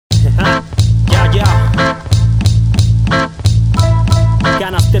Ya.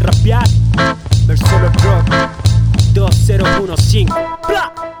 Ganas de rapear. Versolo rock 2015.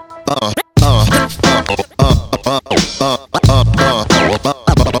 ¡Bla!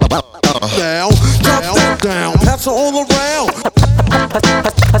 Down, pass it all around.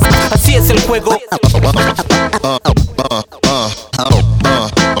 Así es el juego.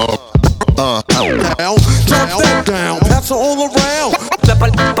 Down, pass it all around. La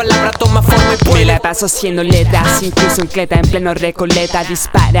palabra toma forma y Me vuela. la paso haciendo letras, incluso en cleta, en pleno recoleta,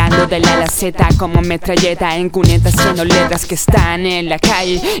 disparando de la Z como metralleta, en cuneta haciendo letras que están en la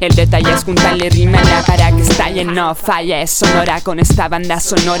calle. El detalle es juntarle rímala para que estalle, no falla, es sonora con esta banda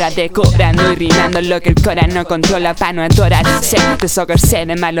sonora, decorando y rimando lo que el cora no controla pa' no atorar. Sé, deshogarse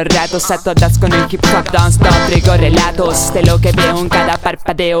de malos ratos a todas con el hip hop don't stop. Traigo relatos de lo que veo en cada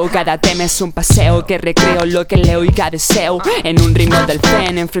parpadeo, cada tema es un paseo que recreo lo que leo y cada deseo en un ritmo del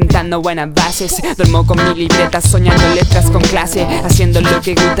fen, enfrentando buenas bases. Duermo con mi libreta, soñando letras con clase, haciendo lo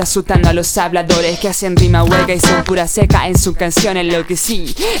que gusta, asustando a los habladores que hacen rima hueca y son pura seca en sus canciones. Lo que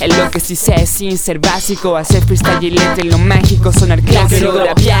sí sé, sin ser básico, hacer freestyle y letra y lo mágico, sonar clásico. Quiero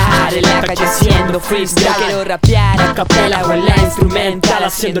rapear en la calle haciendo freestyle. Quiero rapear a capela o en la instrumental,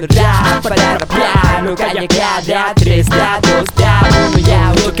 haciendo rap para rapear. No calla cada 3 dados, da 1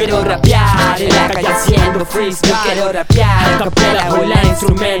 ya. Yo quiero rapear en la calle haciendo freestyle. Quiero rapear a capela o en la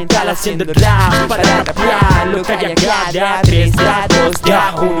instrumental, haciendo rap para rapear. No calla cada 3 dados,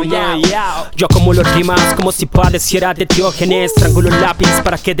 da 1 ya. Yo acumulo rimas como si padeciera de Diógenes. Trangulo el lápiz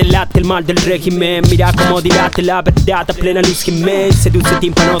para que delate el mal del régimen. Mira cómo dilate la verdad a plena luz que me seduce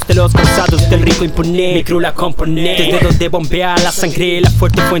tímpanos de los cansados del rico imponer. Mi crew la compone desde donde bombea la sangre, la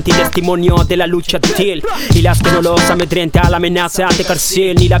fuerte fuente y testimonio de la lucha sutil. Y las que no los amedrenta la amenaza de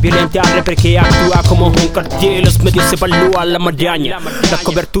cárcel, ni la violenta repre que actúa como un cartel. Los medios se evalúan la maraña. La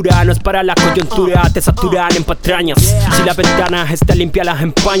cobertura no es para la coyuntura, te saturan en patrañas. Si la ventana está limpia las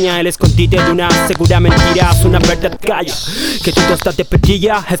empaña, el escondite de una segura mentira es una verdad calla. Que tú estás de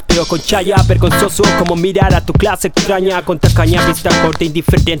petilla, es peor con chaya. Vergonzoso como mirar a tu clase extraña, con tacaña, vista corta,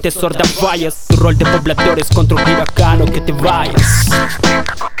 indiferente, sorda fallas. Tu rol de poblador es contra un huracán o que te vayas.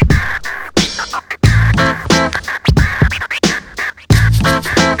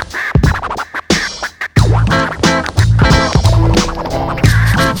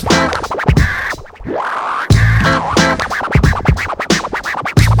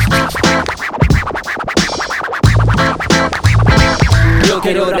 Yo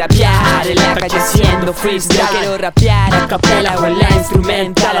quiero rapear en la calle haciendo freestyle. Quiero rapear a capela o en la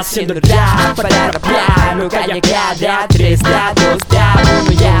instrumental, haciendo rap para rapear. No calla cada 3 dados, da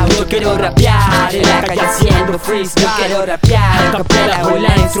 1 ya. Yo quiero rapear en la calle haciendo freestyle. Quiero rapear a capela o en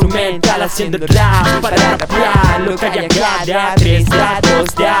la instrumental, haciendo rap para rapear. No calla cada 3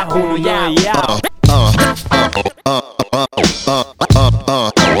 dados, da 1 ya.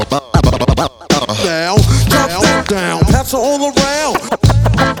 Down, pass it all around.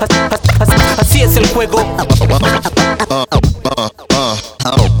 Así es el juego. Down,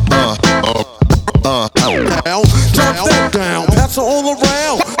 pass it all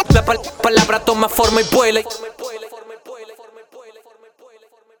around. La palabra toma forma y vuela.